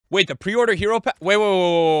Wait, the pre-order hero pack. Wait.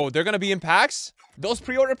 They're gonna be in packs? Those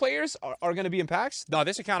pre-order players are gonna be in packs? No,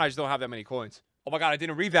 this account I just don't have that many coins. Oh my god, I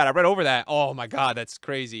didn't read that. I read over that. Oh my god, that's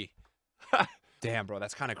crazy. Damn, bro,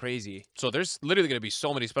 that's kind of crazy. So there's literally gonna be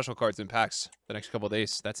so many special cards in packs the next couple of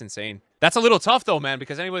days. That's insane. That's a little tough though, man,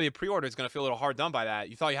 because anybody that pre-order is gonna feel a little hard done by that.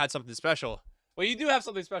 You thought you had something special. Well, you do have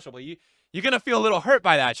something special, but you're gonna feel a little hurt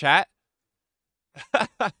by that, chat.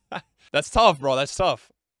 That's tough, bro. That's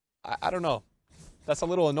tough. I don't know. That's a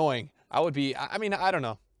little annoying. I mean, I don't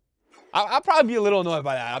know. I'll probably be a little annoyed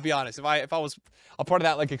by that. I'll be honest. If I was a part of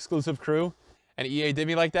that like exclusive crew and EA did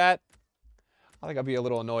me like that, I think I'd be a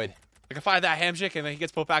little annoyed. Like if I had that handshake and then he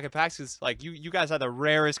gets put back in packs, cause like you guys are the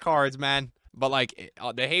rarest cards, man. But like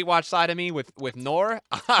the hate watch side of me with Nor,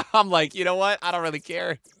 I'm like, you know what? I don't really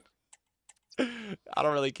care. I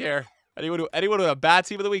don't really care. Anyone with a bad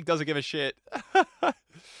team of the week doesn't give a shit.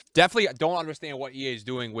 Definitely don't understand what EA is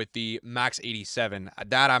doing with the max 87.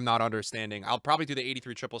 That I'm not understanding. I'll probably do the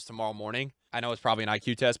 83 triples tomorrow morning. I know it's probably an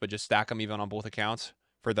IQ test, but just stack them even on both accounts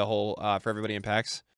for the whole for everybody in packs.